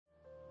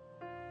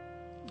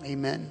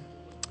Amen.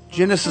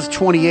 Genesis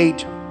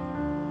 28.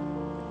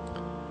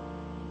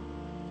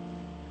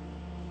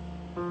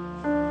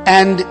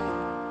 And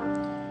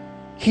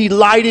he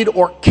lighted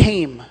or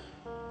came.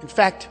 In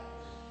fact,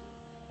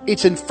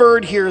 it's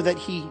inferred here that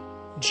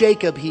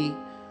Jacob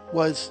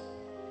was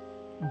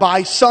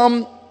by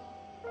some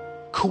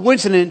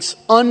coincidence,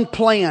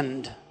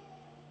 unplanned,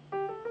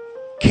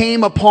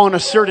 came upon a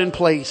certain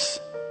place.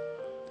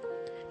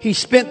 He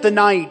spent the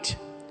night,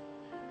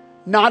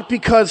 not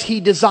because he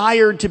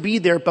desired to be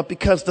there, but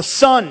because the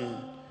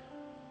sun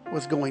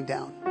was going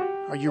down.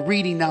 Are you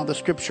reading now the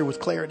scripture with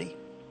clarity?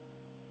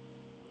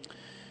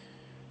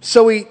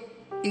 So he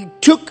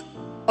took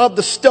of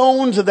the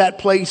stones of that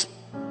place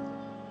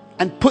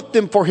and put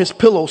them for his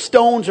pillow.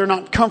 Stones are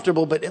not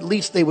comfortable, but at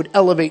least they would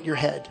elevate your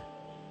head.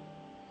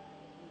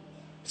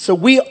 So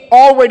we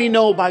already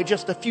know by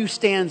just a few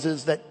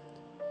stanzas that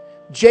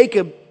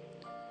Jacob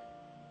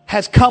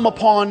has come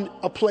upon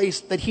a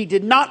place that he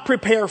did not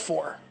prepare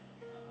for,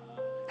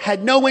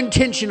 had no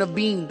intention of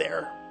being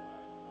there.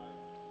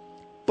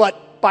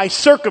 But by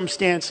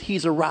circumstance,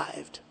 he's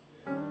arrived.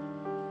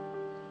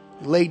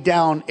 He laid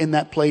down in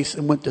that place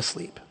and went to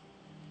sleep.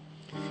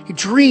 He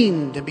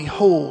dreamed, and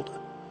behold,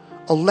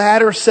 a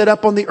ladder set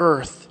up on the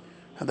earth,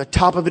 and the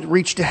top of it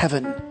reached to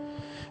heaven.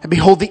 And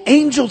behold, the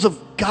angels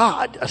of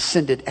God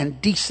ascended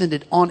and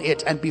descended on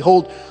it. And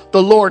behold,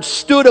 the Lord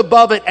stood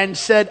above it and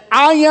said,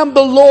 I am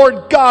the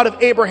Lord God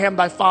of Abraham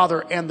thy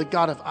father, and the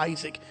God of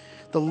Isaac.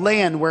 The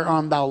land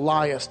whereon thou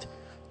liest,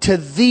 to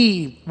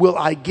thee will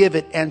I give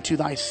it, and to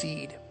thy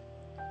seed.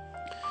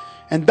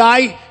 And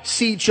thy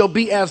seed shall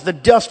be as the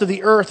dust of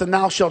the earth, and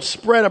thou shalt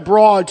spread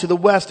abroad to the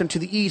west and to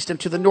the east and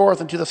to the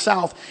north and to the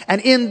south. And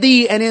in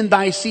thee and in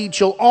thy seed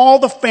shall all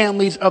the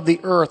families of the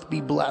earth be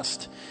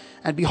blessed.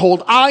 And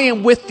behold, I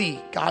am with thee,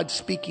 God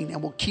speaking,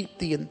 and will keep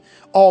thee in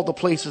all the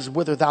places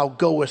whither thou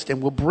goest,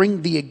 and will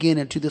bring thee again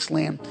into this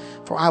land.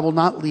 For I will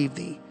not leave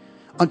thee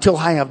until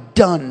I have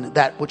done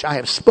that which I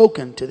have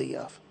spoken to thee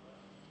of.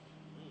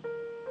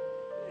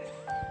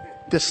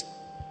 This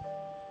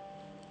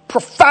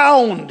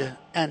profound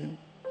and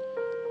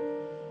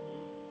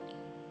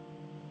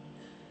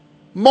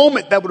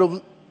moment that would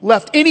have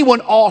left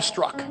anyone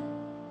awestruck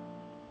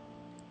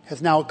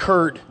has now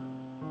occurred.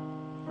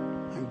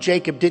 And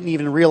Jacob didn't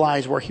even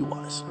realize where he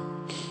was.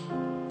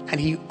 And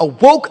he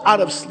awoke out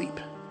of sleep.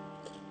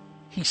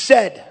 He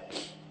said,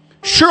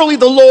 surely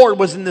the Lord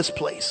was in this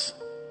place,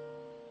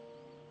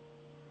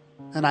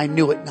 and I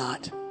knew it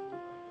not.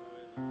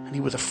 And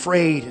he was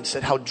afraid and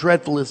said, how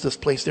dreadful is this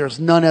place? There is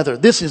none other.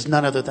 This is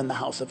none other than the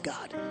house of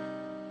God.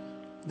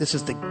 This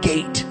is the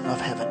gate of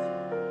heaven.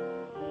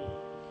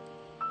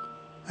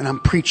 And I'm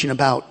preaching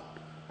about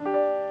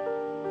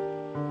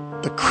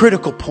the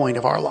critical point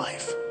of our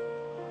life.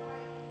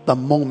 The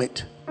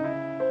moment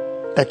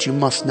that you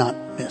must not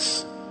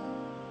miss.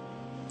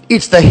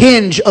 It's the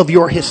hinge of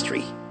your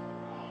history.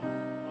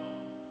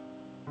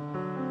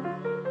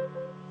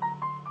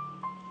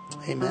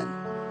 Amen.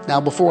 Now,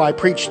 before I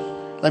preach,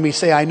 let me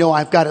say I know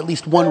I've got at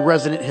least one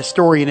resident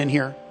historian in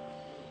here.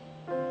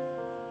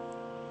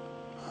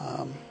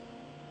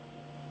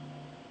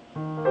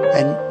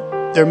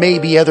 And there may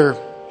be other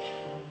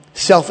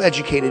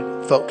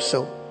self-educated folks.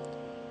 So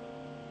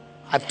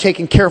I've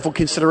taken careful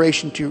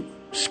consideration to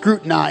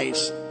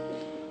scrutinize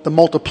the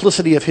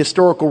multiplicity of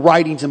historical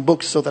writings and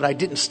books so that I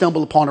didn't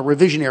stumble upon a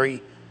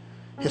revisionary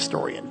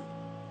historian.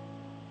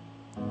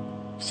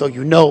 So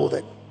you know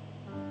that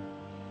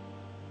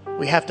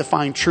we have to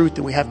find truth,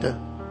 and we have to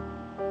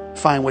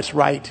find what's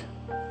right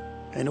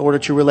in order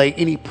to relate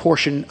any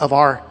portion of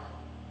our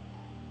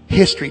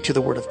history to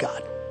the Word of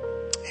God.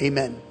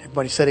 Amen.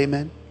 Everybody said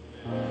amen.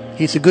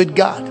 He's a good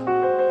God.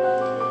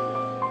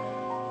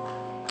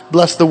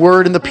 Bless the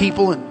Word and the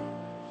people, and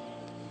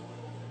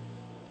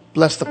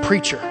bless the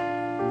preacher.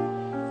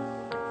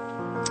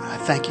 I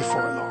thank you for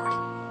it,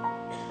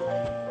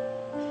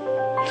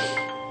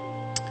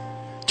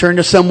 Lord. Turn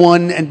to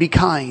someone and be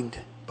kind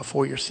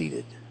before you're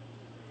seated.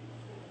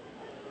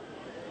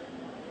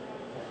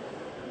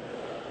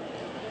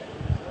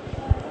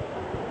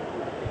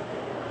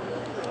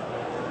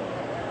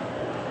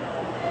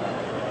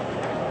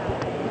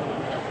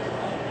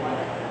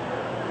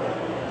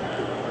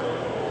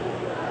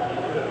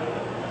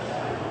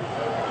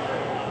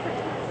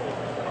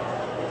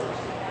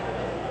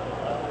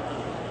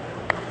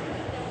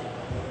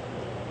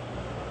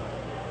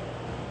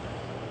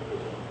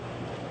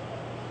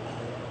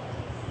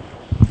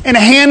 In a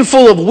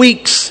handful of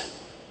weeks,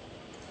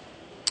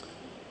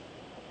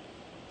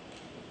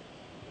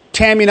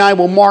 Tammy and I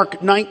will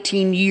mark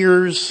 19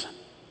 years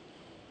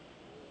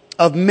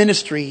of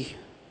ministry,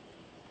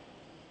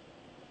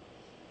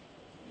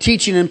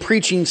 teaching and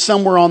preaching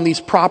somewhere on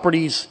these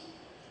properties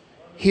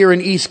here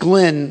in East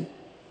Glen,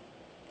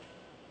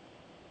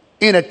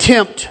 in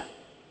attempt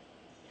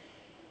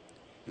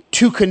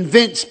to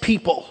convince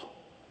people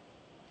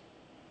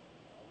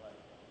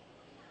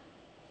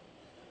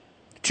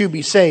to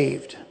be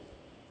saved.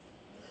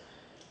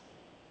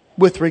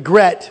 With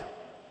regret,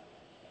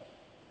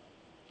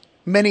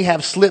 many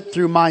have slipped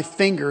through my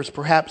fingers,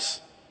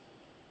 perhaps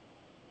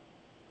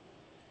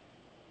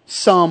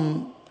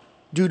some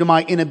due to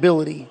my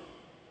inability.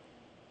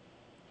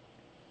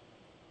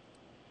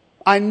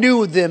 I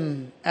knew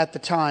them at the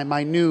time.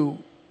 I knew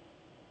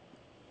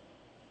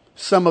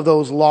some of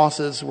those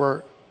losses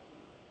were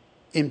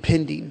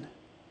impending.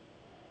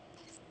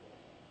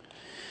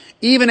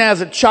 Even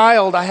as a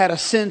child, I had a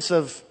sense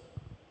of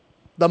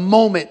the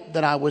moment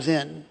that I was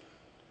in.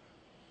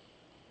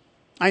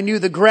 I knew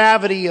the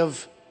gravity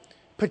of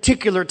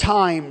particular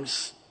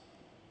times.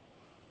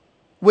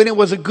 When it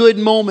was a good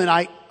moment,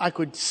 I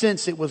could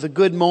sense it was a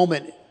good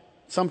moment.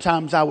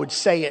 Sometimes I would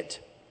say it.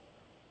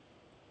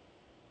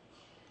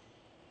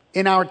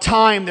 In our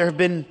time, there have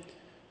been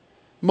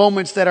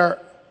moments that are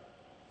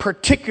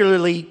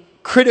particularly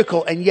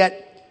critical, and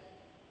yet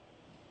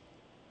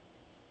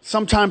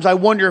sometimes I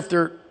wonder if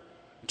they're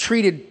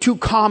treated too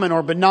common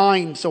or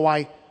benign. So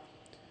I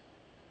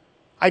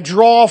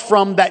draw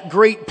from that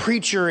great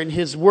preacher and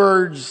his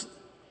words,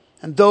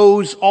 and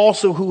those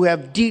also who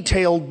have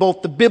detailed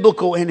both the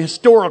biblical and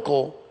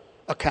historical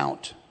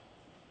account.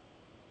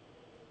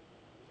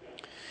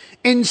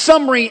 In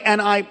summary, and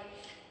I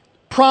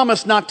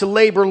promise not to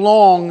labor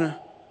long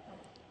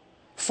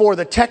for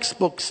the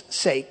textbook's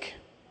sake,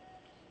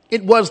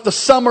 it was the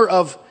summer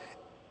of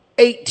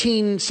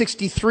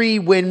 1863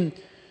 when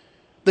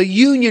the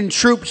Union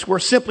troops were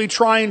simply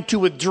trying to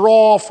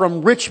withdraw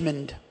from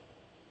Richmond.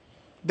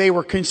 They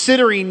were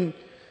considering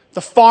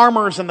the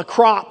farmers and the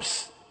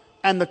crops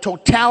and the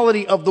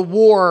totality of the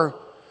war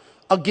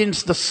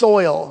against the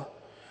soil.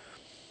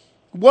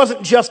 It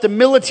wasn't just a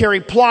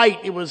military plight,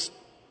 it was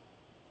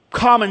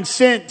common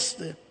sense.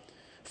 The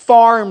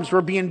farms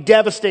were being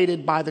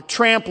devastated by the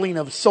trampling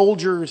of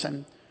soldiers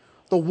and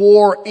the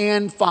war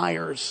and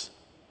fires.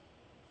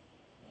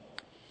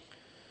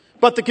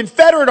 But the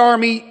Confederate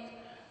Army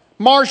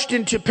marched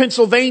into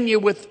Pennsylvania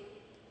with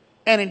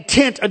an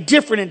intent, a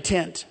different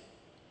intent.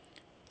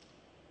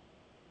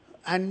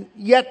 And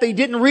yet they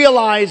didn't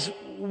realize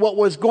what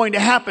was going to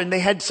happen. They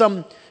had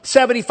some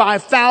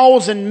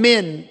 75,000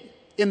 men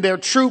in their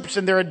troops,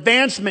 and their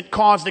advancement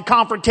caused a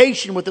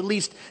confrontation with at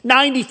least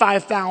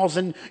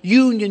 95,000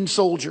 Union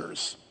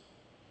soldiers.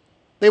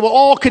 They will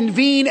all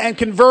convene and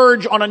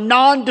converge on a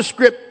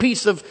nondescript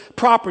piece of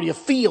property, a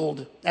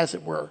field, as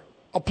it were,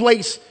 a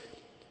place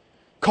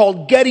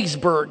called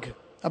Gettysburg,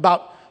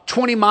 about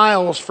 20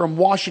 miles from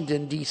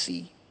Washington,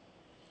 D.C.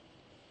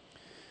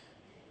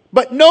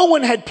 But no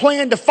one had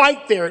planned to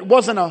fight there. It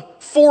wasn't a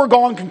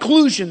foregone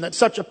conclusion that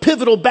such a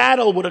pivotal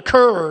battle would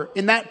occur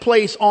in that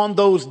place on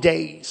those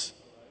days.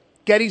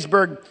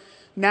 Gettysburg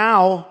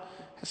now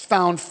has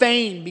found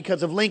fame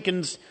because of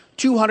Lincoln's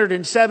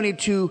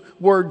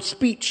 272-word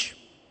speech.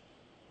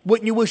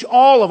 Wouldn't you wish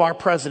all of our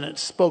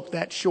presidents spoke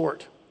that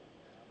short?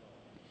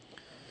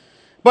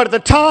 But at the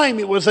time,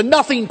 it was a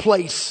nothing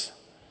place.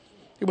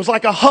 It was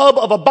like a hub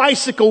of a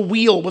bicycle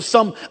wheel with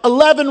some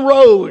 11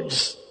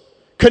 roads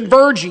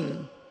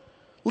converging,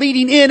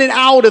 leading in and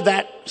out of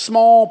that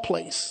small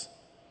place.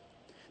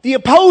 The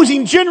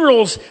opposing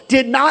generals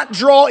did not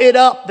draw it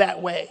up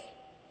that way.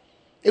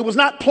 It was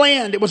not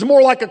planned. It was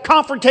more like a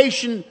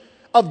confrontation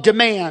of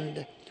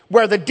demand,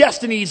 where the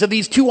destinies of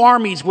these two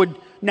armies would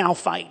now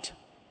fight.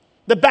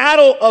 The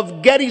Battle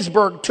of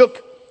Gettysburg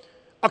took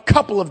a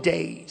couple of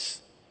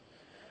days,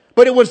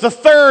 but it was the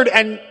third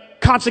and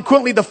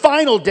consequently the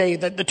final day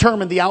that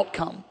determined the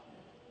outcome.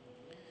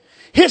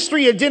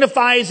 History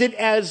identifies it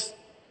as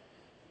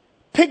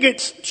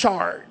Pickett's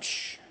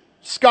charge.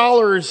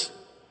 Scholars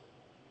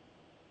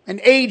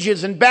and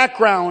ages and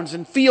backgrounds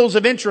and fields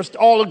of interest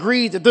all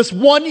agree that this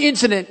one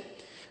incident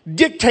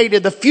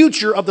dictated the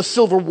future of the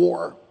Civil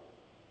War.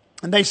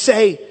 And they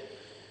say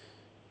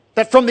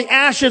that from the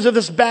ashes of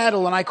this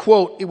battle, and I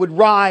quote, it would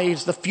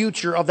rise the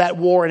future of that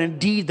war and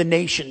indeed the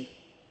nation.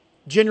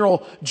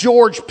 General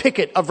George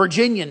Pickett, a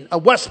Virginian, a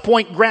West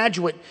Point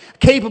graduate,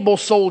 capable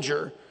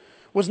soldier,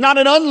 was not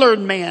an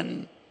unlearned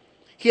man.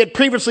 He had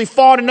previously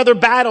fought in other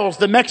battles,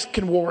 the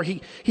Mexican War.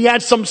 He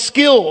had some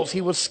skills.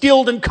 He was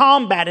skilled in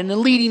combat and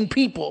in leading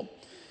people.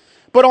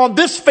 But on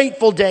this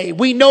fateful day,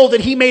 we know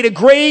that he made a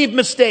grave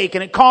mistake,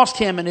 and it cost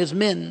him and his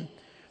men.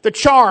 The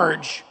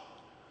charge,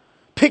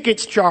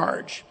 Pickett's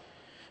charge,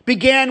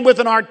 began with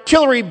an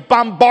artillery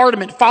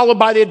bombardment followed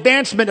by the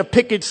advancement of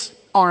Pickett's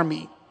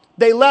army.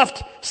 They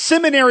left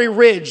Seminary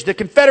Ridge, the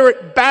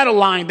Confederate battle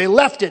line. They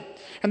left it,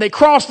 and they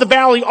crossed the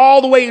valley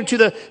all the way into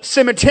the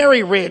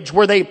Cemetery Ridge,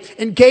 where they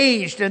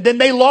engaged, and then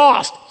they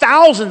lost.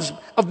 Thousands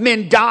of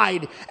men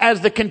died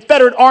as the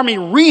Confederate army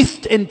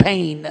wreathed in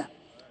pain.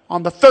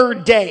 On the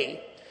third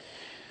day,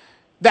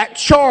 that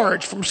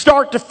charge from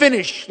start to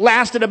finish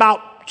lasted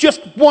about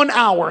just 1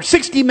 hour,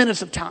 60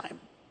 minutes of time.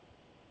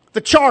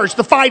 The charge,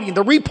 the fighting,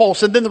 the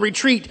repulse, and then the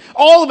retreat,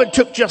 all of it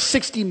took just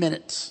 60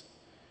 minutes.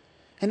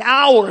 An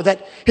hour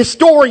that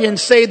historians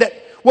say that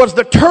was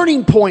the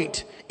turning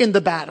point in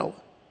the battle.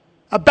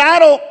 A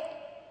battle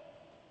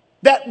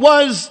that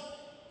was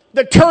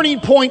the turning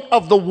point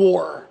of the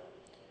war.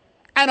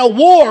 And a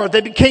war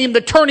that became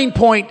the turning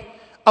point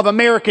of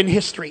American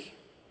history.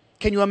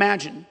 Can you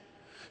imagine?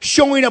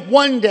 Showing up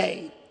one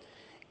day.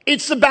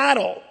 It's the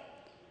battle.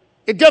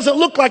 It doesn't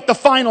look like the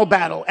final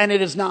battle, and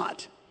it is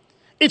not.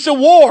 It's a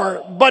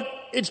war, but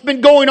it's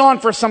been going on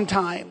for some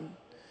time.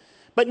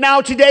 But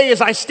now today,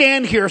 as I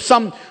stand here,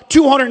 some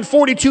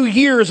 242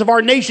 years of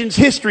our nation's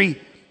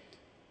history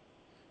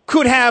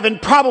could have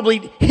and probably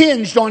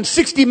hinged on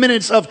 60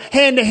 minutes of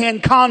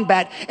hand-to-hand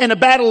combat and a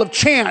battle of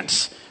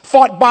chance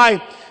fought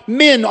by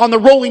men on the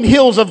rolling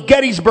hills of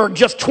Gettysburg,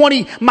 just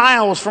 20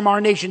 miles from our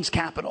nation's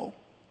capital.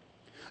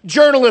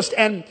 Journalist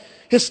and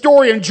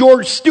historian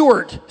George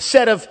Stewart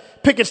said of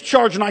Pickett's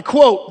charge, and I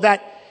quote,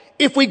 that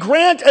if we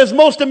grant, as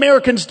most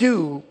Americans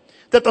do,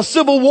 that the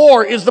Civil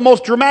War is the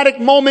most dramatic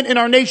moment in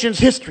our nation's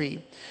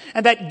history,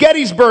 and that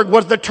Gettysburg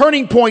was the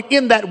turning point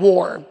in that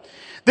war,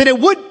 then it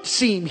would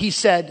seem, he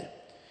said,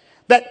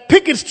 that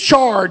Pickett's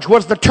charge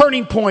was the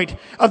turning point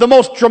of the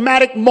most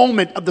dramatic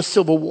moment of the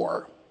Civil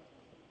War.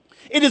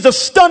 It is a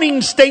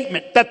stunning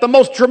statement that the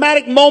most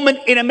dramatic moment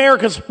in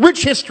America's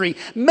rich history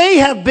may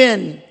have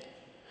been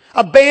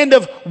a band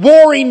of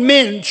warring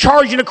men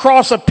charging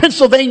across a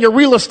Pennsylvania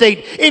real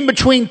estate in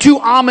between two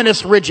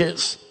ominous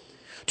ridges.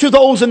 To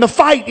those in the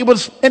fight, it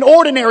was an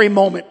ordinary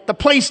moment. The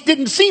place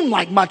didn't seem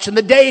like much, and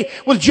the day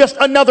was just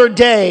another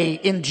day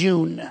in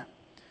June.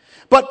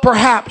 But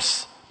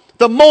perhaps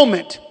the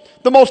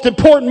most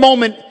important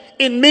moment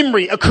in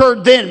memory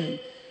occurred then.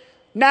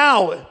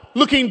 Now,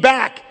 looking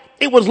back,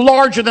 it was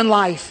larger than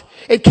life.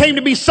 It came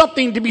to be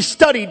something to be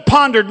studied,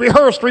 pondered,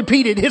 rehearsed,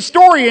 repeated.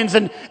 Historians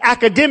and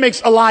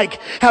academics alike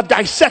have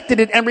dissected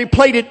it and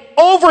replayed it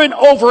over and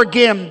over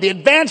again. The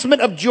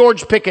advancement of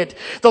George Pickett,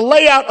 the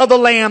layout of the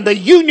land, the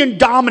Union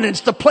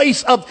dominance, the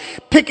place of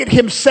Pickett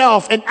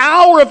himself, an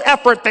hour of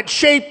effort that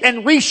shaped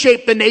and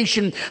reshaped the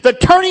nation, the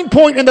turning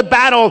point in the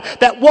battle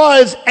that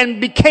was and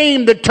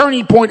became the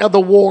turning point of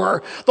the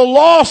war, the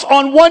loss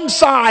on one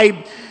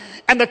side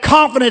and the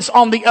confidence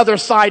on the other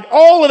side,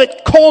 all of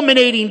it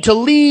culminating to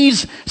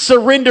Lee's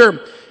surrender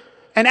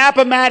and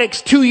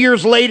Appomattox 2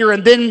 years later,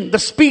 and then the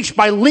speech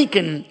by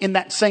Lincoln in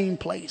that same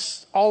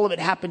place. All of it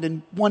happened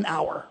in 1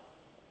 hour.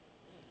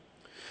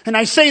 And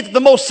I say that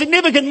the most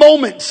significant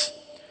moments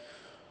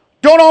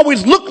don't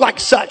always look like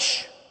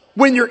such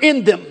when you're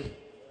in them.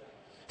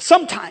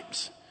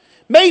 Sometimes,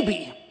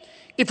 maybe,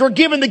 if you're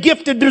given the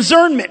gift of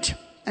discernment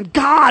and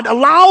God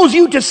allows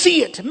you to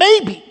see it,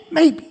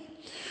 maybe,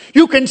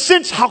 you can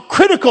sense how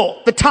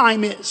critical the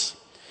time is.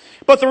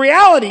 But the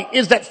reality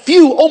is that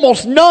few,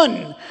 almost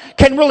none,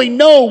 can really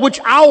know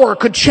which hour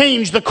could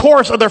change the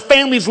course of their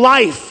family's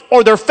life,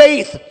 or their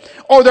faith,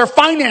 or their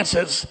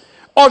finances,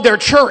 or their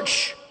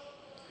church.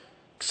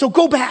 So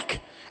go back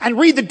and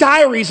read the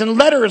diaries and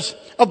letters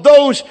of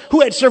those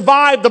who had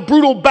survived the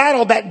brutal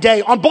battle that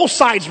day. On both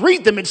sides,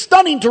 read them. It's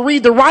stunning to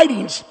read the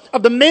writings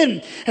of the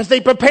men as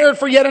they prepared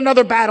for yet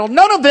another battle.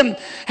 None of them,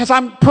 as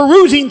I'm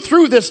perusing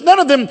through this, none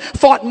of them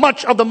thought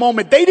much of the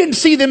moment. They didn't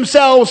see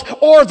themselves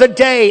or the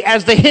day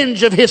as the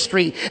hinge of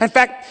history. In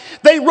fact,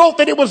 they wrote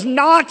that it was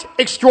not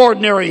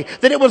extraordinary,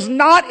 that it was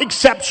not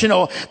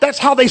exceptional. That's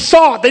how they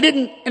saw it. They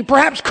didn't, and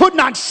perhaps could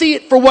not see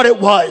it for what it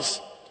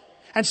was.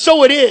 And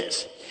so it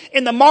is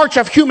in the march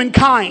of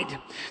humankind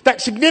that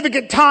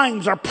significant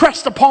times are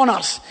pressed upon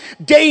us.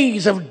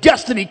 Days of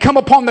destiny come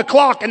upon the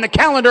clock and the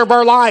calendar of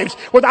our lives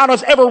without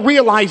us ever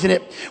realizing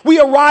it. We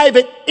arrive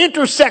at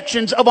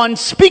intersections of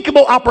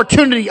unspeakable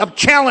opportunity, of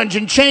challenge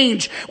and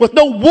change, with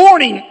no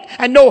warning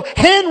and no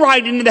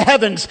handwriting in the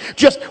heavens.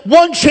 Just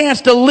one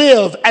chance to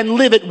live and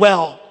live it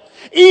well.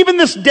 Even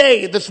this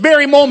day, this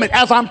very moment,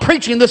 as I'm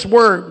preaching this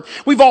word,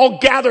 we've all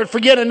gathered for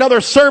yet another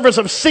service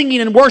of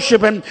singing and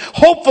worship, and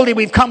hopefully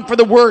we've come for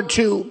the word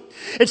too.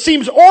 It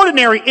seems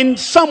ordinary in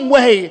some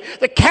way.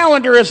 The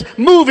calendar is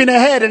moving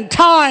ahead and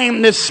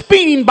time is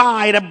speeding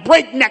by at a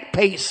breakneck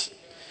pace.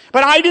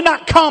 But I did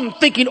not come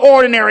thinking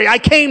ordinary. I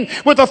came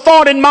with a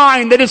thought in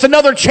mind that it's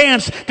another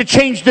chance to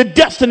change the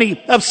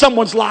destiny of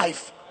someone's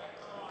life.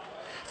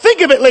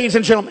 Think of it, ladies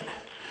and gentlemen.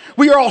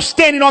 We are all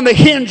standing on the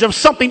hinge of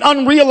something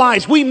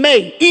unrealized. We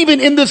may,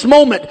 even in this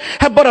moment,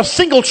 have but a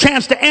single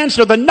chance to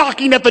answer the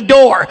knocking at the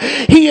door.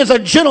 He is a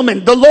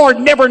gentleman. The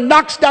Lord never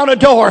knocks down a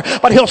door,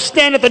 but he'll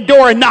stand at the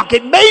door and knock.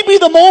 It may be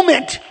the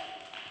moment.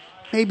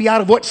 Maybe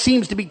out of what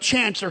seems to be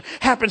chance or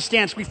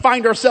happenstance, we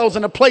find ourselves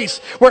in a place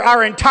where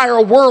our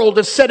entire world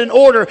is set in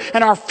order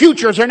and our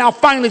futures are now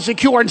finally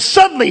secure. And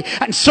suddenly,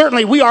 and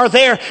certainly we are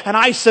there. And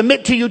I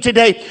submit to you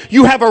today,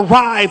 you have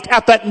arrived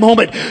at that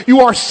moment.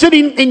 You are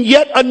sitting in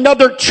yet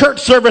another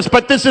church service,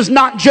 but this is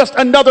not just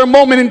another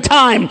moment in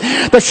time.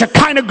 The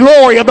Shekinah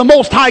glory of the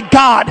Most High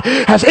God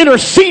has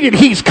interceded.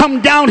 He's come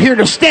down here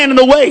to stand in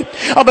the way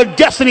of a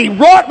destiny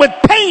wrought with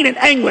pain and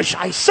anguish.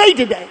 I say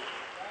today,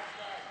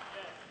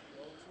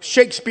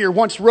 Shakespeare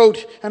once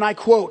wrote, and I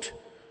quote,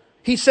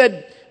 he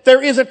said,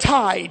 "There is a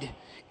tide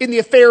in the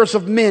affairs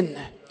of men,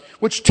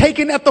 which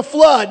taken at the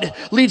flood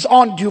leads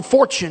on to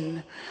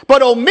fortune,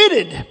 but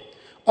omitted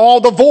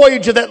All the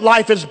voyage of that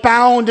life is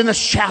bound in the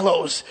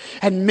shallows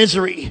and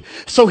misery.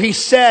 So he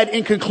said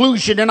in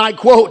conclusion, and I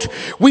quote,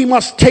 we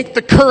must take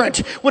the current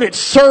when it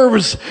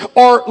serves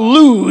or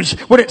lose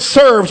when it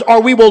serves,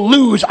 or we will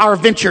lose our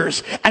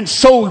ventures. And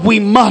so we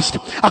must.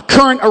 A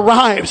current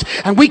arrives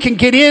and we can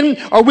get in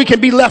or we can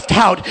be left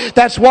out.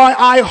 That's why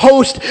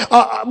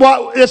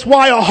that's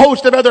why a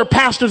host of other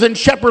pastors and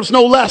shepherds,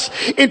 no less,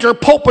 enter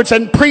pulpits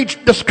and preach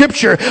the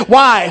scripture.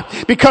 Why?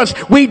 Because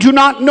we do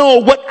not know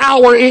what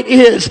hour it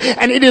is.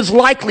 And it is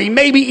likely,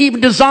 maybe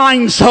even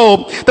designed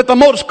so, that the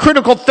most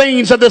critical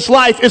things of this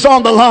life is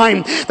on the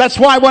line. That's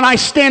why when I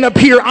stand up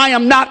here, I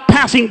am not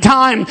passing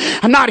time.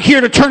 I'm not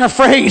here to turn a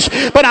phrase,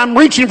 but I'm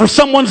reaching for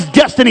someone's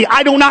destiny.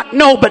 I do not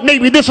know, but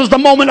maybe this is the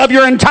moment of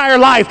your entire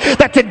life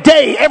that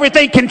today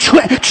everything can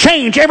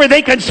change,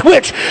 everything can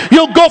switch.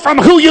 You'll go from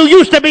who you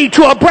used to be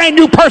to a brand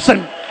new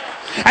person.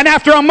 And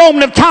after a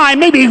moment of time,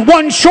 maybe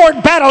one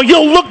short battle,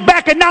 you'll look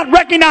back and not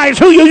recognize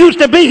who you used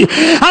to be.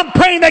 I'm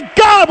praying that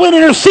God will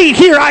intercede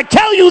here. I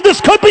tell you,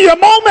 this could be your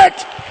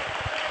moment.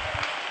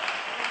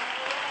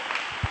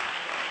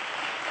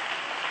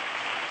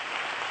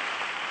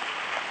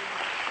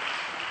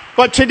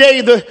 But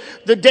today,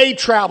 the day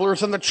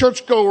travelers and the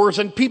churchgoers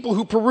and people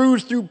who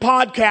peruse through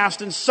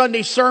podcasts and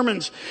Sunday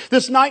sermons,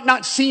 this might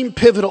not seem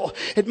pivotal.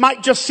 It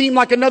might just seem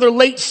like another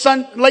late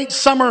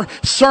summer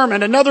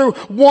sermon, another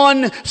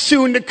one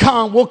soon to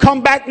come. We'll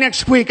come back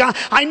next week.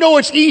 I know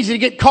it's easy to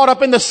get caught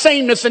up in the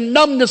sameness and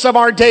numbness of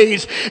our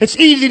days. It's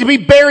easy to be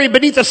buried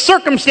beneath the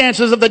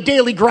circumstances of the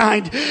daily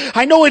grind.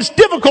 I know it's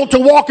difficult to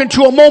walk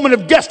into a moment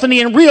of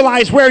destiny and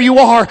realize where you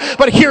are,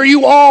 but here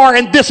you are,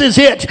 and this is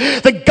it.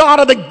 The God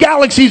of the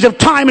galaxies of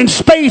time and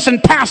space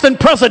and past and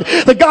present,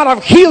 the God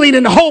of healing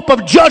and hope,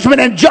 of judgment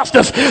and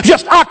justice,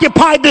 just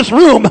occupied this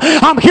room.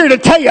 I'm here to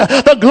tell you,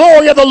 the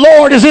glory of the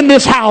Lord is in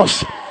this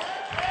house.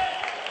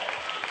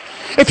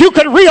 If you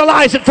could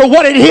realize it for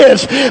what it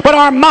is, but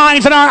our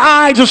minds and our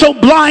eyes are so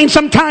blind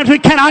sometimes we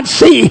cannot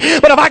see.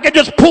 But if I could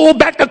just pull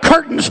back the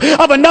curtains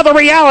of another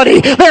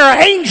reality, there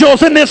are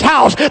angels in this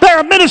house, there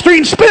are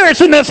ministering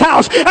spirits in this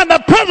house, and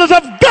the presence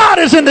of God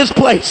is in this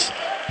place.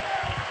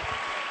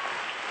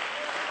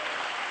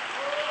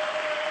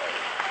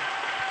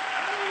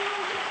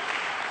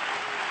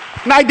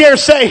 And I dare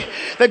say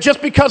that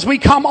just because we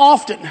come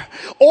often,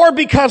 or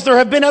because there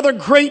have been other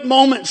great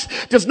moments,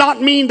 does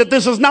not mean that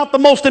this is not the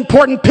most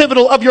important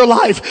pivotal of your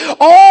life.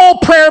 All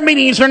prayer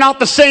meetings are not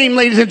the same,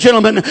 ladies and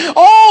gentlemen.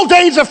 All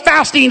days of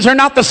fastings are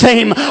not the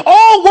same.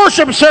 All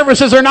worship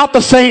services are not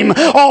the same.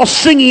 All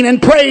singing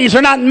and praise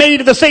are not made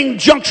at the same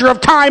juncture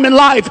of time and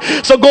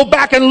life. So go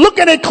back and look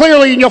at it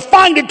clearly and you'll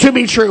find it to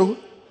be true.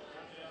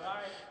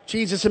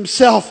 Jesus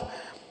himself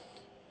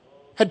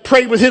had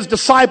prayed with his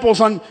disciples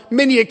on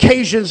many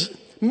occasions,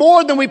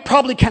 more than we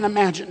probably can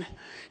imagine.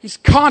 He's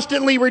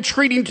constantly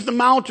retreating to the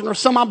mountain or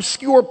some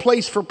obscure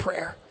place for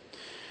prayer.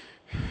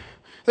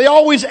 They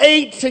always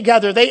ate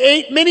together. They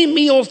ate many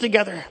meals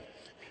together.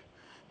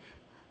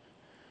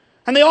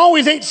 And they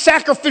always ate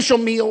sacrificial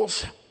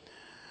meals.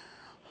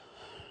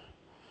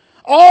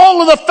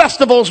 All of the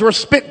festivals were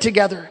spent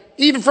together.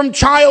 Even from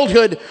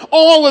childhood,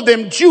 all of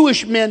them,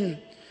 Jewish men,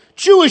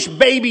 Jewish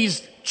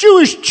babies,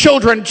 Jewish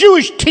children,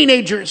 Jewish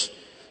teenagers.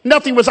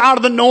 Nothing was out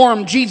of the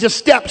norm. Jesus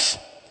steps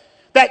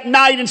that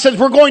night and says,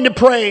 we're going to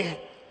pray.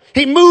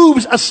 He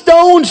moves a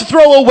stone's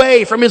throw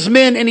away from his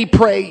men and he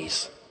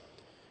prays.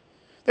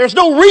 There's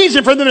no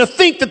reason for them to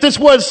think that this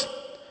was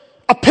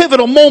a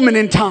pivotal moment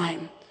in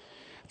time.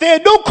 They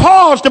had no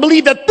cause to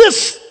believe that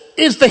this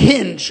is the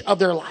hinge of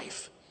their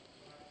life.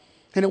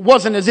 And it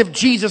wasn't as if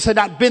Jesus had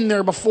not been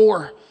there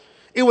before.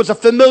 It was a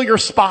familiar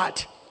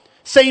spot.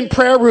 Same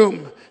prayer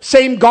room,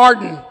 same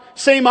garden,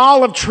 same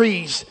olive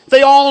trees.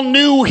 They all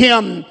knew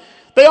him.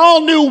 They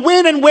all knew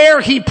when and where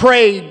he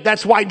prayed.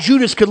 That's why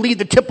Judas could lead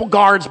the temple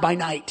guards by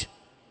night.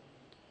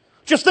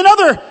 Just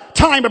another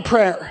time of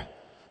prayer.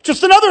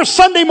 Just another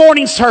Sunday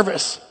morning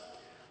service.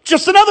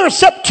 Just another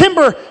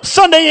September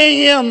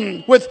Sunday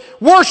a.m. with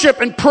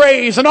worship and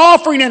praise, an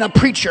offering and a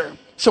preacher.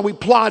 So we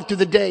plod through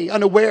the day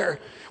unaware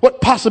what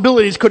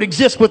possibilities could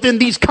exist within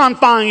these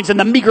confines and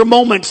the meager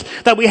moments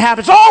that we have.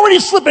 It's already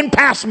slipping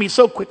past me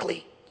so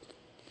quickly.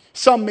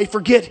 Some may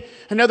forget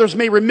and others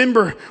may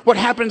remember what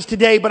happens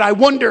today, but I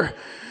wonder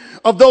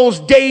of those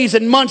days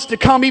and months to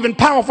come, even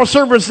powerful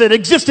services that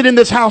existed in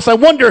this house. I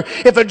wonder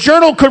if a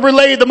journal could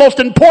relay the most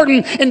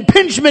important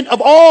impingement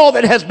of all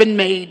that has been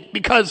made.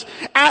 Because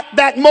at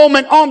that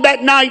moment, on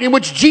that night in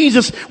which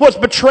Jesus was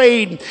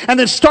betrayed and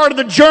then started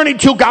the journey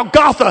to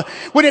Golgotha,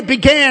 when it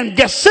began,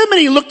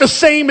 Gethsemane looked the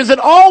same as it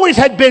always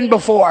had been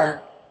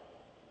before.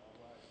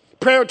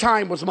 Prayer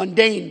time was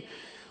mundane,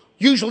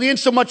 usually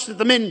insomuch that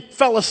the men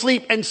fell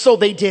asleep, and so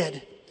they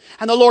did.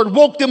 And the Lord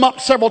woke them up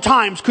several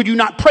times. Could you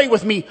not pray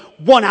with me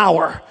 1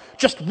 hour?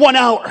 just 1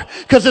 hour,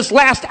 because this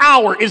last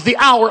hour is the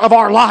hour of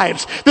our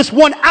lives. This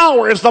 1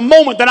 hour is the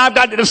moment that I've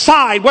got to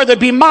decide whether it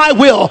be my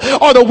will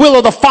or the will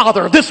of the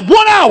Father. This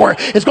 1 hour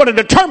is going to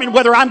determine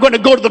whether I'm going to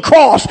go to the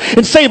cross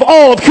and save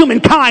all of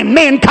humankind,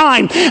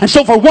 mankind. And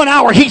so for 1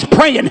 hour, he's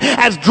praying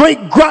as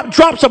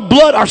drops of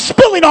blood are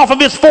spilling off of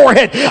his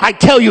forehead. I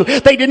tell you,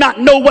 they did not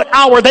know what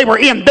hour they were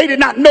in. They did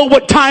not know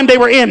what time they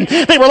were in.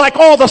 They were like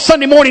all the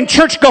Sunday morning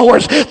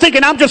churchgoers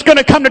thinking, I'm just going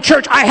to come to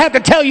church. I have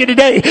to tell you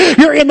today,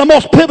 you're in the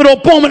most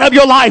pivotal moment of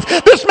your life.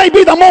 This may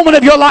be the moment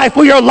of your life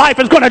where your life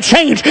is going to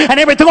change, and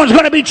everything is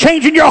going to be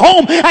changed in your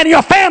home and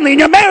your family and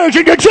your marriage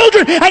and your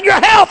children and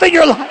your health and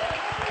your life.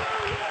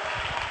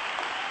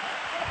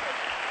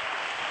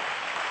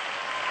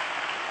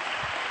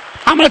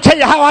 I'm going to tell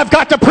you how I've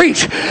got to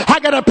preach. I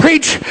got to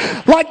preach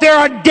like there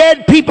are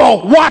dead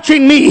people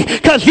watching me,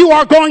 because you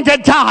are going to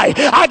die.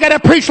 I got to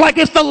preach like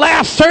it's the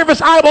last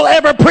service I will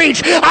ever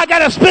preach. I got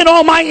to spend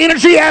all my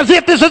energy as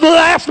if this is the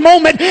last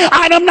moment.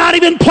 I'm not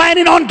even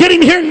planning on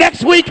getting here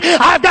next week.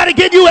 I've got to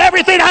give you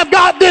everything I've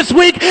got this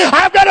week.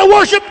 I've got to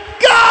worship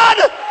God.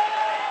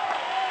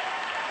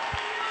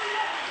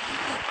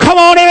 Come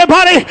on,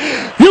 everybody.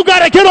 You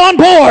got to get on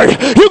board.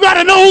 You got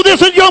to know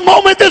this is your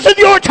moment. This is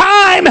your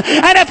time.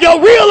 And if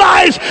you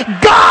realize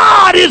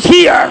God is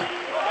here.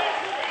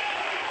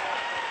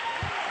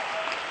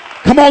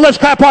 Come on, let's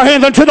clap our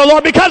hands unto the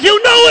Lord, because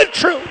you know it's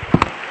true.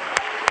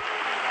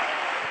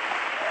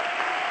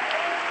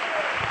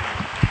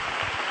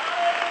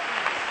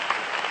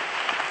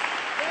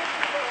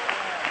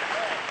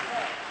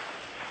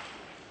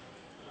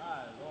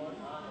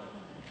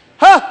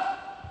 Huh?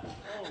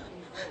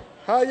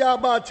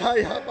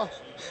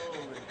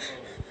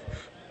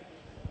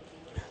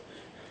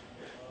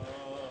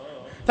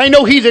 They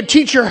know he's a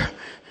teacher.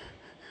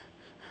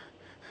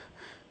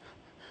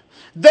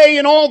 They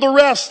and all the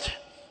rest,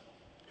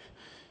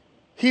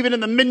 even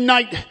in the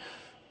midnight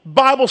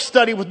Bible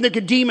study with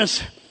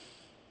Nicodemus,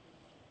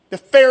 the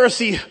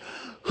Pharisee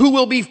who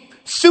will be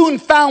soon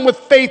found with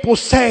faith will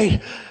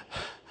say,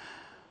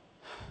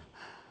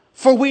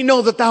 for we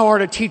know that thou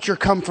art a teacher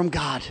come from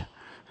God.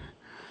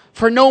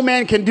 For no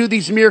man can do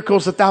these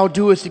miracles that thou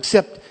doest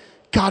except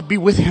God be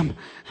with him.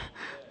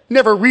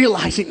 Never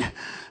realizing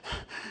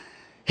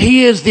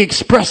he is the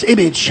express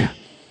image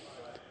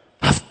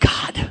of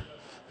God.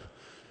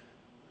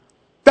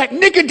 That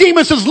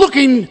Nicodemus is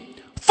looking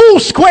full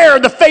square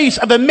in the face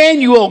of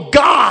Emmanuel,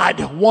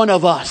 God, one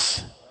of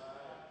us.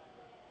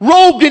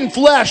 Robed in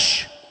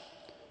flesh,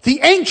 the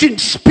ancient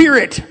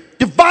spirit,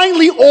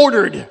 divinely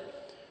ordered,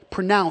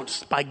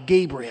 pronounced by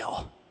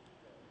Gabriel.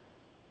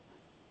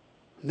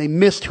 They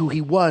missed who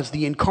he was,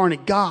 the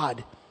incarnate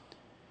God.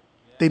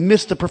 They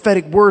missed the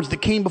prophetic words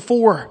that came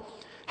before.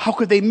 How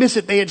could they miss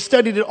it? They had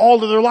studied it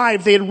all of their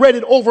lives. They had read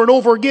it over and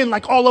over again,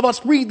 like all of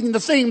us reading the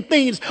same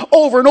things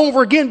over and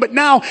over again. But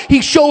now he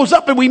shows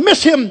up and we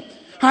miss him.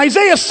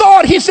 Isaiah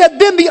saw it. He said,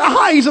 then the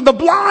eyes of the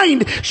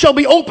blind shall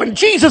be opened.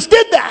 Jesus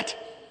did that.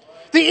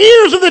 The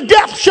ears of the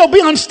deaf shall be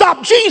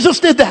unstopped. Jesus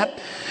did that.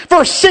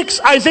 Verse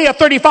 6, Isaiah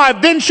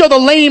 35, then shall the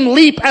lame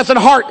leap as an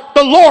hart.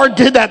 The Lord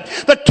did that.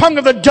 The tongue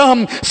of the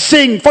dumb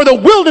sing. For the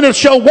wilderness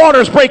shall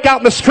waters break out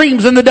in the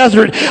streams in the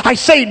desert. I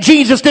say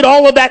Jesus did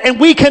all of that, and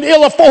we can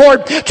ill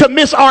afford to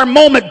miss our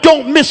moment.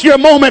 Don't miss your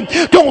moment.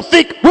 Don't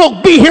think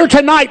we'll be here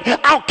tonight.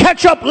 I'll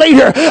catch up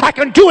later. I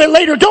can do it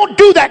later. Don't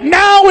do that.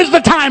 Now is the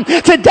time.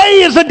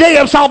 Today is the day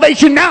of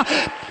salvation. Now,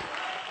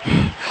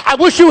 I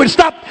wish you would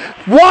stop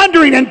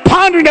wandering and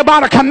pondering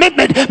about a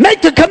commitment.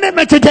 Make the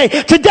commitment today.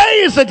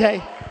 Today is the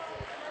day.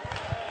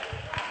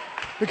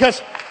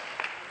 Because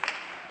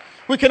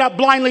we cannot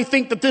blindly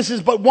think that this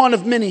is but one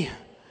of many.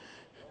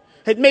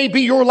 It may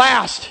be your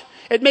last.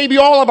 It may be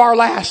all of our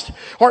last.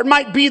 Or it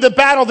might be the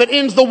battle that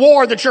ends the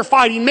war that you're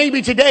fighting.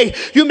 Maybe today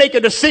you make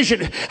a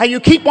decision and you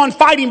keep on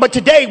fighting. But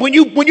today when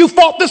you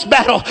fought this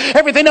battle,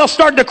 everything else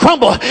started to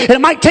crumble. It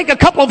might take a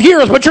couple of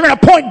years, but you're going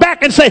to point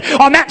back and say,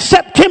 on that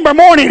September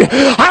morning,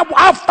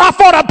 I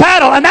fought a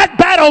battle, and that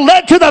battle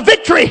led to the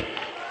victory.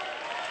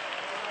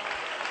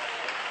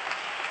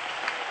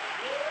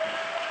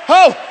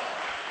 Oh,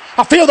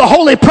 I feel the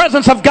holy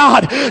presence of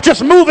God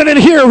just moving in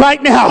here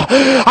right now.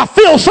 I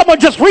feel someone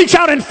just reach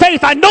out in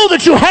faith. I know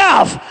that you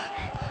have.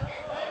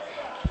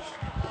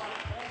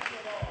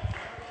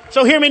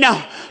 So hear me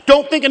now.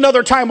 Don't think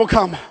another time will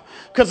come,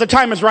 because the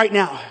time is right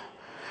now.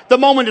 The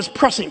moment is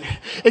pressing.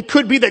 It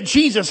could be that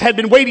Jesus had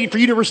been waiting for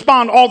you to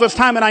respond all this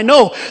time. And I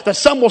know that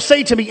some will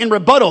say to me in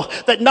rebuttal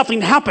that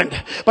nothing happened.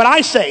 But I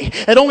say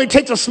it only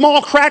takes a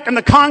small crack in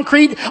the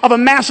concrete of a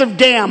massive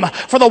dam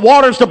for the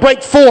waters to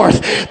break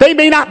forth. They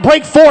may not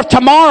break forth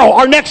tomorrow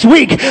or next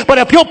week, but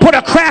if you'll put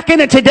a crack in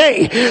it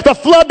today, the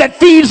flood that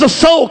feeds the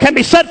soul can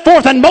be set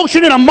forth in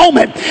motion in a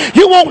moment.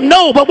 You won't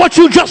know, but what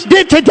you just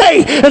did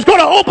today is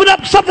going to open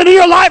up something in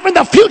your life in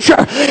the future.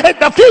 And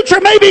the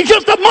future may be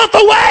just a month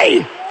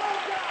away.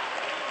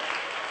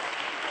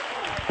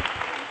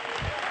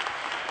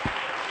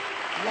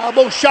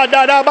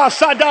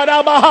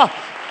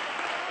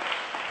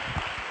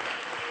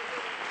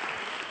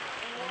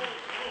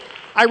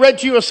 I read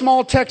to you a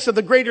small text of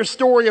the greater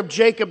story of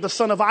Jacob, the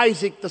son of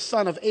Isaac, the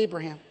son of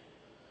Abraham.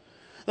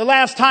 The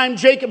last time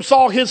Jacob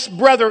saw his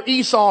brother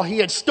Esau, he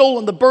had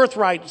stolen the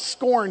birthright,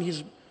 scorned,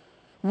 he's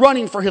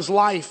running for his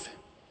life.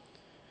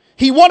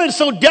 He wanted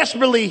so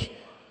desperately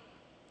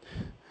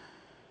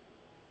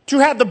to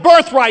have the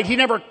birthright, he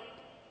never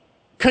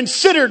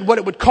considered what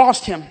it would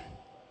cost him.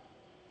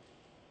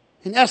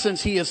 In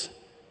essence, he is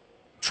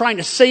trying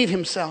to save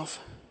himself.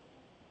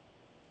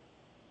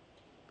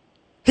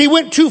 He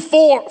went too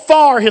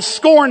far. His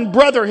scorned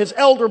brother, his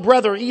elder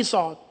brother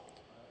Esau,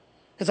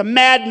 is a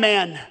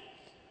madman.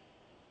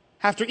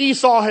 After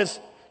Esau has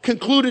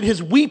concluded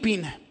his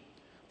weeping,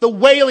 the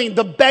wailing,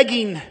 the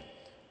begging,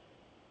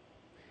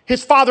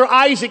 his father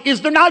Isaac,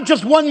 is there not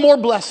just one more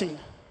blessing?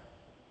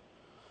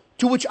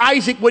 To which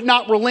Isaac would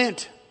not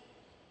relent.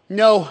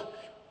 No,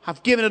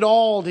 I've given it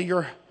all to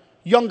your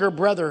younger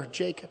brother,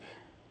 Jacob.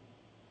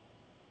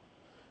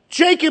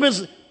 Jacob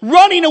is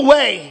running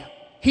away.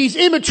 He's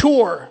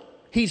immature.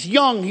 He's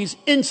young. He's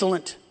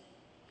insolent.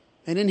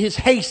 And in his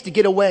haste to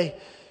get away,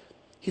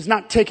 he's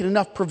not taken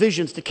enough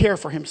provisions to care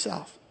for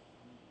himself.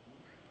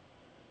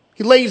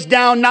 He lays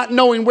down not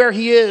knowing where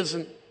he is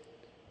and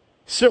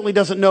certainly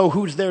doesn't know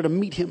who's there to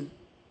meet him.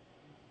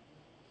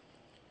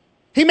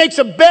 He makes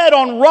a bed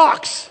on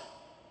rocks,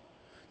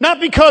 not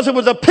because it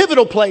was a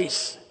pivotal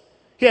place.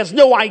 He has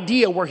no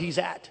idea where he's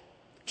at,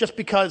 just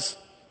because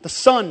the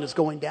sun is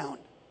going down.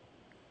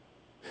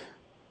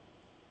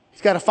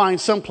 He's got to find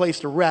some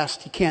place to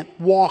rest. He can't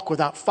walk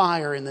without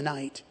fire in the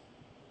night.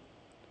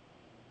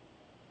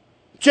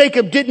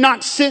 Jacob did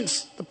not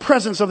sense the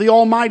presence of the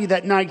Almighty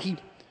that night. He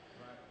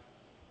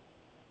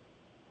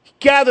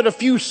gathered a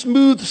few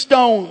smooth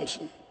stones,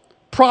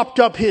 propped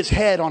up his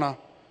head on a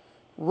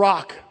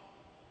rock.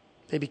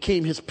 They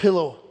became his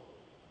pillow.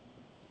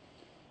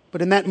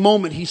 But in that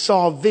moment, he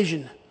saw a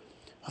vision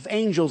of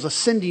angels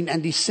ascending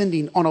and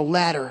descending on a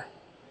ladder.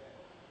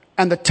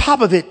 And the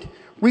top of it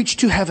reached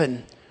to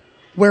heaven,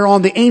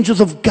 whereon the angels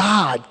of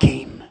God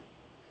came.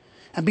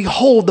 And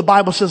behold, the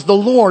Bible says, the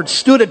Lord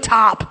stood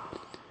atop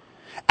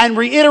and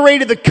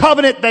reiterated the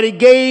covenant that he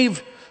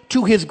gave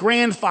to his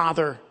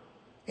grandfather,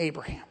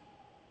 Abraham.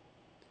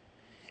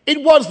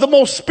 It was the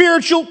most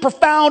spiritual,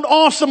 profound,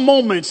 awesome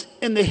moments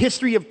in the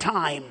history of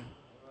time.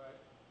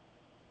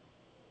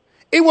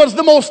 It was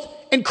the most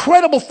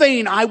incredible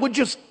thing. I would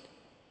just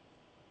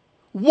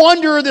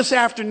wonder this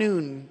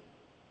afternoon,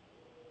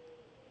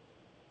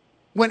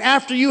 when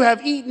after you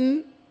have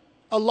eaten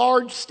a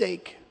large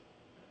steak,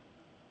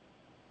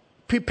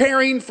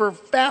 preparing for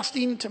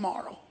fasting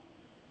tomorrow,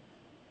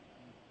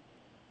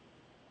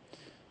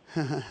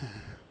 I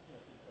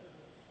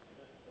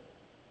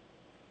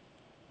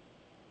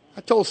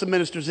told some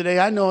ministers today,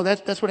 I know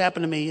that's what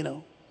happened to me,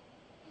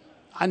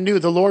 I knew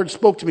the Lord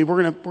spoke to me.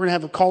 We're gonna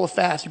have a call of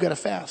fast. You got to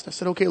fast. I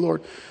said, okay,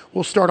 Lord,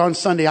 we'll start on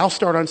Sunday. I'll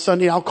start on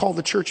Sunday. I'll call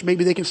the church.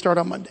 Maybe they can start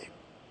on Monday.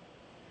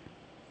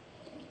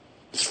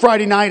 It's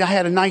Friday night. I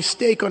had a nice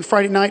steak on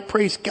Friday night.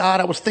 Praise God.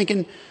 I was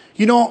thinking,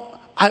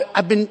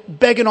 I've been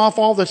begging off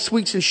all the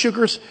sweets and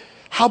sugars.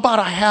 How about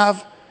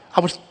I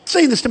was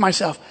saying this to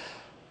myself.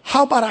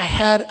 How about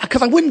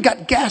because I went and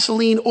got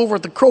gasoline over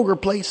at the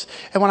Kroger place.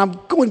 And when I'm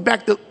going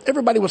back,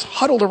 everybody was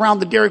huddled around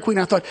the Dairy Queen.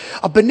 I thought,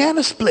 a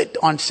banana split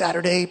on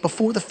Saturday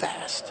before the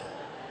fast.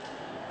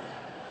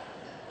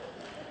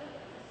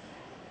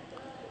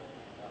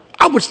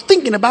 I was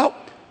thinking about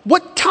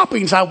what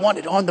toppings I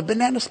wanted on the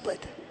banana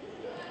split.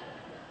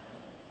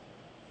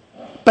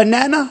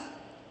 Banana,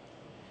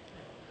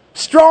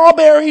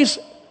 strawberries,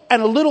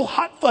 and a little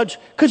hot fudge,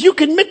 because you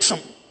can mix them.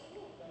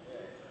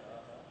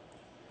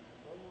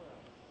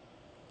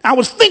 I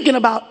was thinking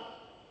about,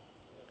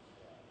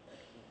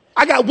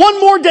 I got one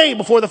more day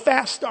before the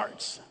fast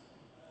starts.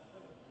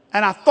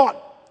 And I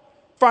thought,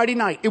 Friday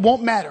night, it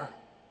won't matter.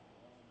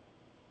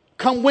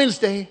 Come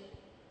Wednesday,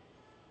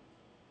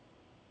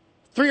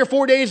 3 or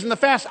 4 days in the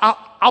fast,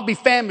 I'll be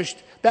famished.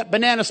 That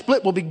banana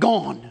split will be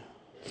gone.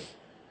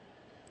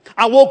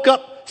 I woke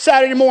up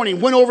Saturday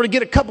morning, went over to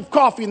get a cup of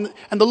coffee,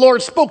 and the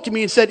Lord spoke to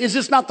me and said, is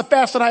this not the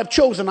fast that I have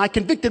chosen? I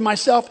convicted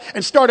myself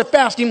and started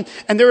fasting,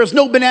 and there is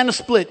no banana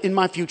split in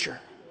my future.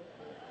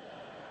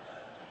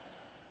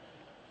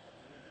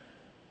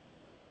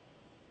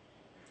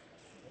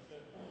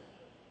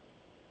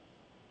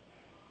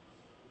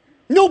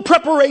 No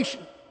preparation.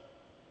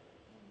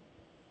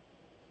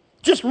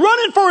 Just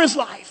running for his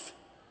life.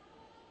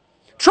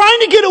 Trying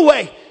to get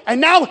away. And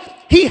now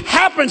he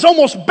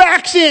almost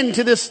backs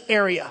into this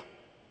area.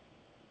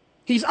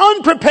 He's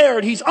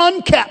unprepared. He's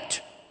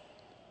unkept.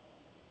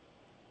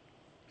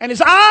 And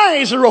his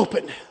eyes are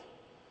open.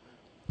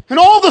 And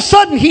all of a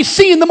sudden he's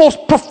seeing the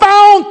most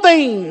profound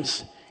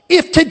things.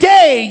 If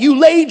today you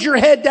laid your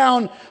head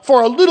down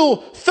for a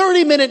little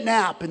 30-minute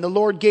nap and the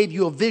Lord gave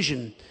you a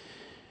vision,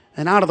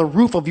 and out of the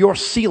roof of your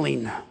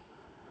ceiling,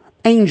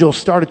 angels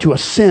started to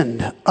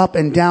ascend up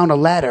and down a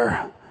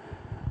ladder.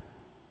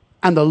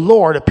 And the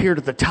Lord appeared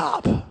at the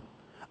top.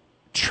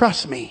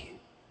 Trust me,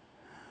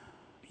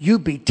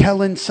 you'd be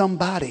telling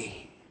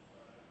somebody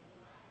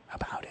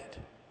about it.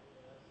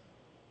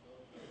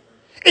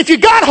 If you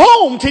got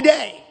home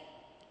today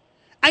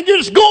and you're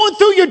just going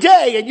through your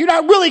day and you're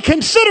not really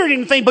considering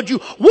anything, but you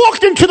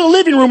walked into the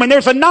living room and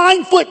there's a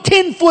 9-foot,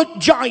 10-foot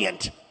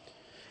giant,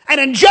 an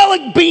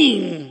angelic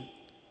being.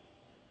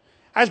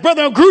 As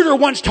Brother Gruder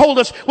once told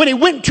us, when he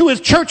went to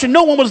his church and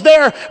no one was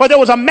there, but there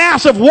was a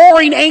massive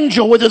warring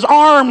angel with his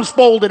arms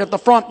folded at the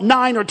front,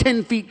 9 or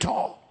 10 feet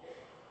tall.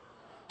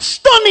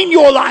 Stunning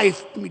your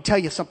life. Let me tell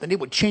you something. It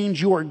would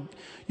change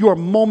your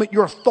moment,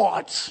 your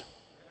thoughts.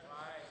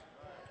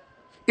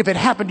 If it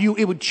happened to you,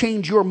 it would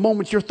change your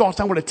moments, your thoughts.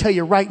 I want to tell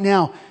you right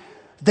now,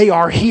 they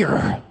are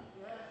here.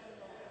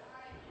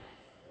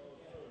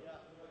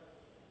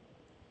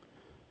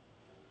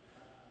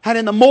 And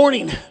in the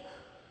morning,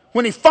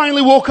 when he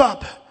finally woke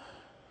up,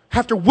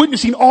 after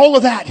witnessing all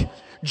of that,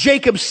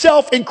 Jacob's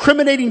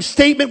self-incriminating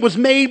statement was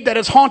made that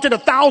has haunted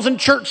 1,000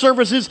 church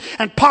services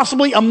and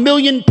possibly 1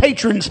 million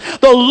patrons.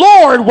 The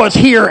Lord was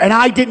here and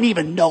I didn't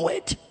even know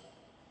it.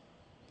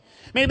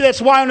 Maybe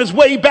that's why on his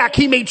way back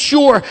he made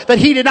sure that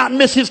he did not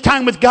miss his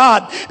time with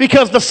God,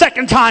 because the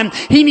second time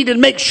he needed to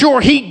make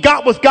sure he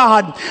got with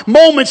God.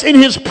 Moments in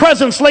his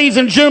presence, ladies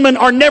and gentlemen,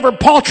 are never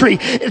paltry.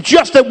 It's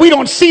just that we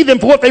don't see them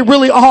for what they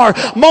really are.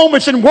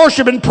 Moments in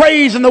worship and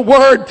praise and the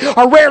word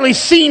are rarely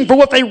seen for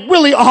what they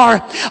really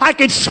are. I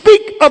could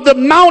speak of the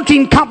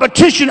mounting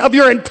competition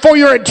for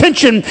your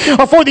attention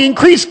or for the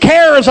increased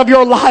cares of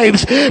your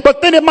lives,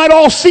 but then it might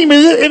all seem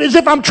as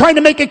if I'm trying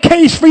to make a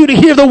case for you to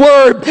hear the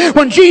word.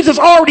 When Jesus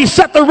already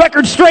set the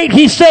record straight,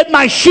 he said,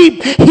 my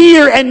sheep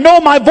hear and know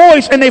my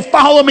voice and they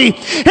follow me.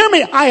 Hear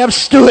me, I have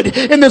stood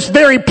in this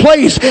very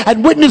place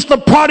and witnessed the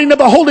prodding of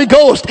the Holy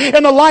Ghost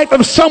in the life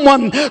of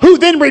someone who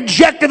then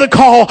rejected the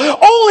call,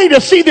 only to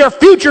see their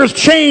futures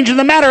change in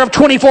the matter of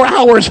 24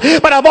 hours.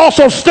 But I've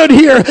also stood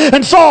here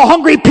and saw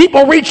hungry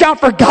people reach out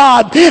for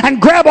God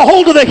and grab a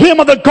hold of the hem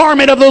of the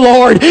garment of the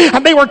Lord,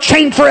 and they were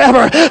changed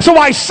forever. So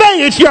I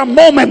say it's your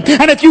moment,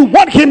 and if you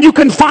want him, you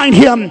can find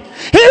him.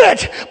 Hear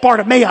it,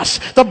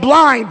 Bartimaeus, the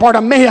blind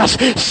Bartimaeus,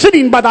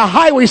 sitting by the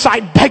highway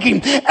side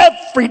begging,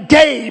 every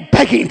day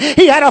begging.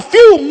 He had a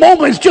few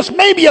moments, just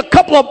maybe a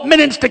couple of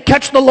minutes, to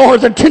catch the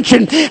Lord's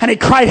attention, and he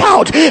cried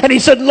out and he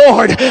said,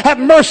 Lord, have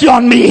mercy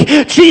on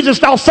me, Jesus,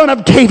 thou son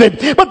of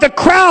David. But the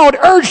crowd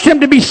urged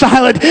him to be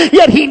silent,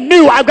 yet he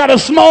knew, I've got a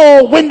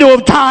small window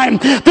of time.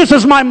 This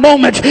is my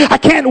moment. I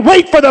can't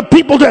wait for the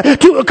people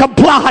to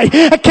comply.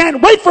 I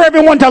can't wait for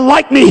everyone to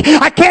like me.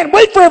 I can't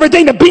wait for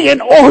everything to be in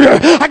order.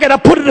 I got to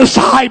put it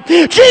aside.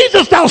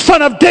 Jesus, thou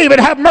son of David,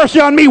 have mercy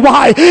on me.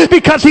 Why?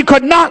 Because he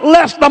could not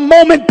let the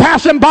moment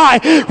pass him by.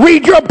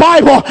 Read your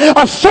Bible.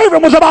 A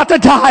servant was about to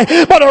die,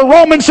 but a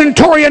Roman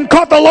centurion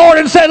caught the Lord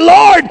and said,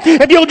 Lord,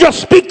 if you'll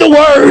just speak the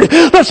word.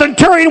 The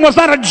centurion was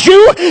not a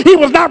Jew. He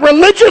was not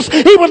religious.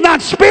 He was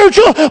not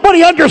spiritual, but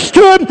he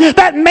understood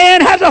that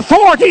man has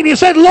authority. And he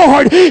said,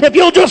 Lord, if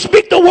you'll just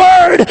speak the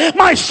word,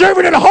 my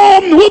servant at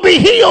home will be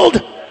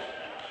healed.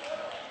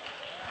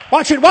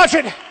 Watch it, watch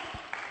it.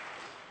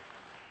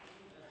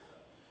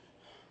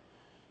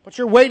 But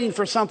you're waiting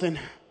for something.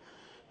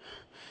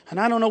 And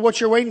I don't know what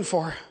you're waiting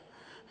for.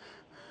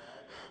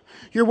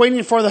 You're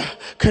waiting for the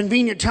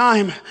convenient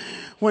time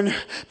when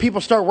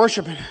people start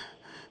worshiping.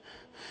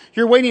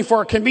 You're waiting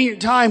for a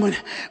convenient time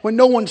when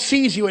no one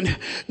sees you and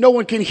no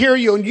one can hear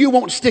you and you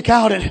won't stick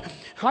out. And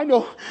I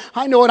know,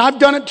 and I've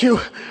done it too.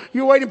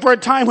 You're waiting for a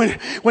time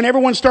when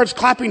everyone starts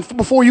clapping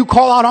before you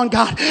call out on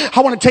God.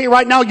 I want to tell you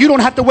right now, you don't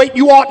have to wait.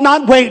 You ought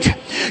not wait.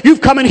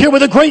 You've come in here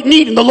with a great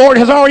need and the Lord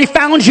has already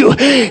found you.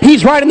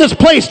 He's right in this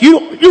place.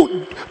 You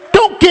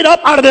don't get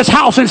up out of this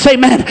house and say,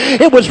 man,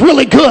 it was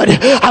really good.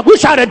 I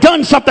wish I'd have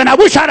done something. I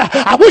wish I'd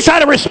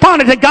have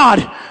responded to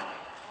God.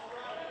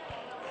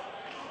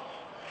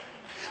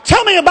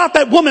 Tell me about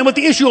that woman with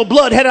the issue of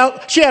blood.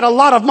 She had a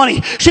lot of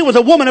money. She was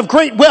a woman of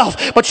great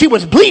wealth, but she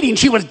was bleeding.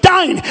 She was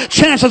dying.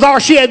 Chances are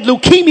she had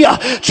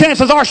leukemia.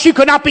 Chances are she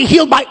could not be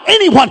healed by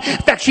anyone. In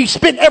fact, she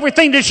spent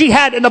everything that she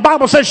had, and the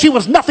Bible says she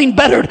was nothing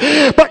bettered.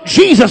 But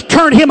Jesus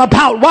turned him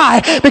about.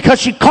 Why? Because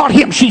she caught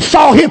him. She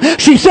saw him.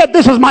 She said,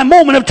 this is my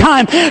moment of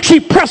time. She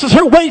presses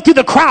her way through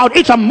the crowd.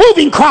 It's a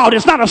moving crowd.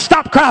 It's not a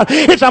stop crowd.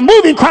 It's a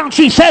moving crowd.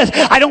 She says,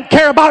 I don't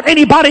care about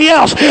anybody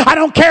else. I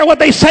don't care what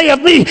they say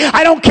of me.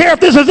 I don't care if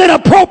this is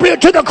inappropriate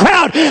to the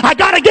crowd. I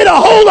got to get a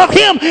hold of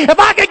him. If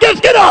I can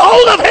just get a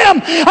hold of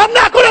him, I'm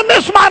not going to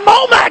miss my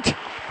moment.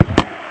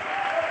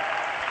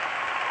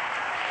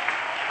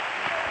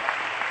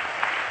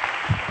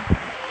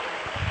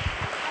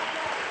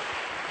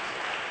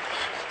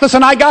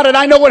 Listen, I got it.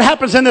 I know what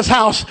happens in this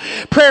house.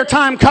 Prayer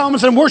time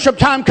comes and worship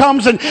time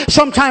comes, and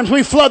sometimes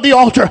we flood the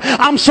altar.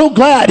 I'm so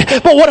glad.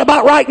 But what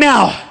about right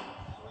now?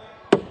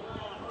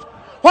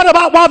 What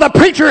about while the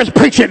preacher is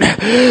preaching?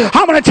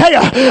 I'm going to tell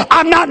you,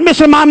 I'm not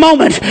missing my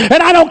moment.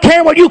 And I don't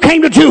care what you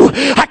came to do.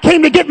 I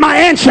came to get my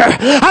answer.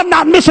 I'm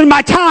not missing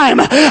my time.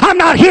 I'm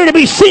not here to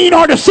be seen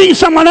or to see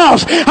someone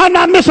else. I'm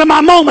not missing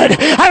my moment.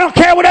 I don't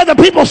care what other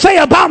people say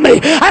about me.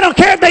 I don't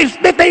care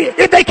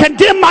if they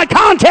condemn my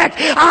conduct.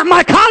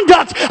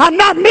 I'm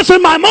not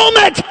missing my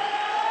moment.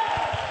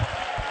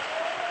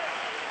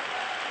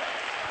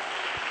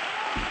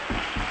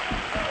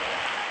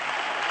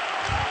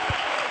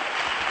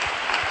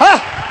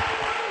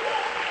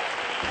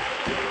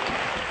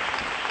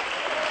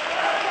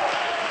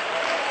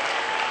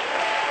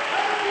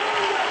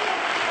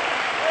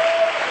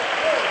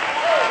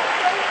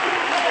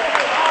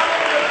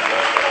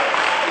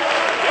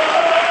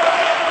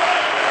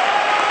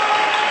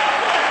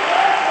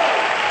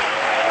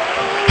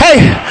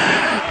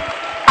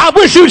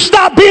 wish you'd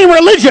stop being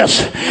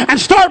religious and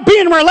start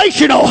being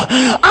relational.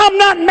 I'm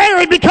not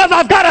married because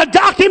I've got a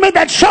document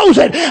that shows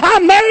it.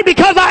 I'm married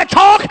because I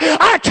talk,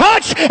 I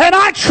touch, and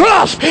I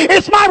trust.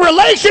 It's my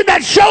relation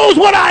that shows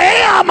what I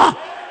am.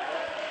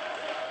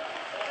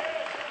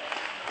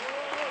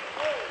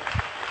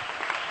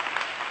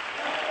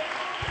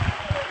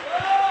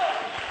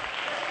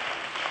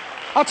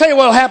 I'll tell you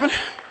what will happen.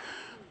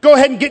 Go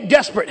ahead and get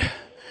desperate.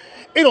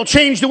 It'll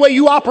change the way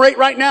you operate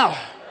right now.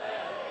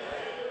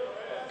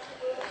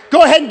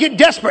 Go ahead and get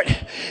desperate.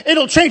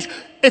 It'll change.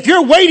 If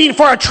you're waiting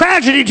for a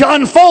tragedy to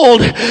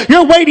unfold,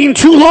 you're waiting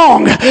too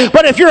long.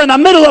 But if you're in the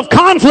middle of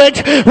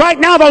conflict, right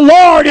now the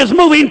Lord is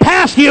moving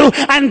past you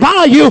and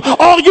by you.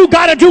 All you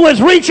got to do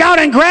is reach out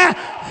and grab.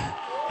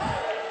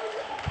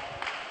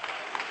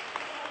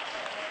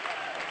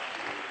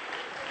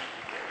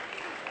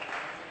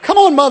 Come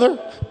on, mother.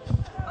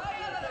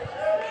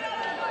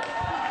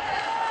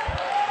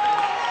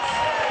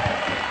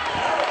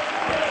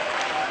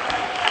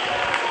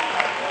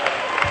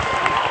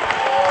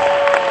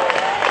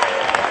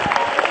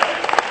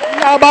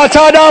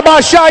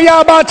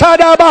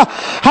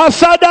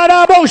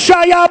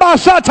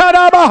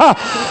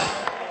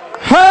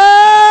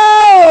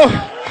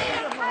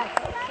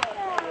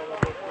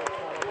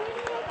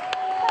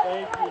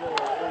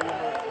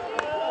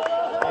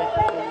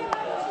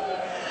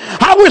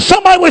 I wish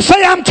somebody would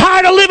say, I'm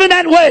tired of living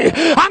that way.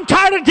 I'm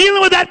tired of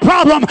dealing with that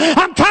problem.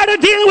 I'm tired of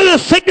dealing with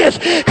this sickness.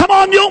 Come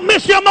on, don't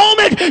miss your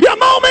moment. Your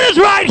moment is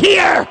right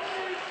here.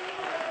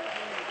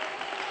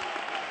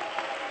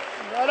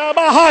 I'm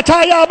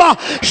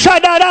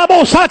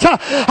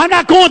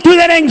not going through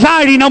that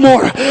anxiety no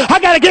more. I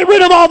got to get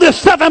rid of all this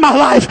stuff in my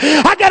life.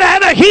 I got to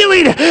have a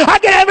healing. I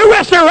got to have a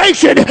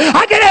restoration.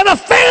 I got to have a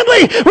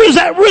family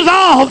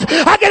resolved.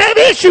 I got to have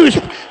issues.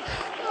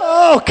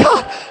 Oh,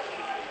 God.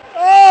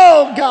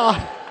 Oh,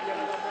 God.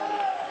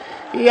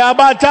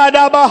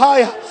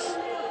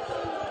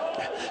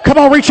 Come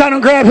on, reach out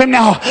and grab him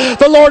now.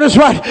 The Lord is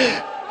right.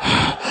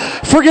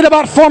 Forget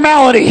about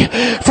formality.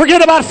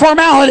 Forget about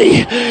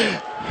formality.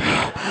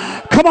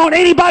 Come on,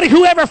 anybody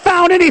who ever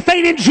found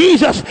anything in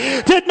Jesus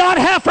did not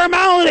have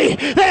formality.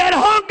 They had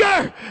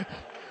hunger.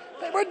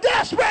 They were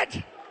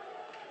desperate.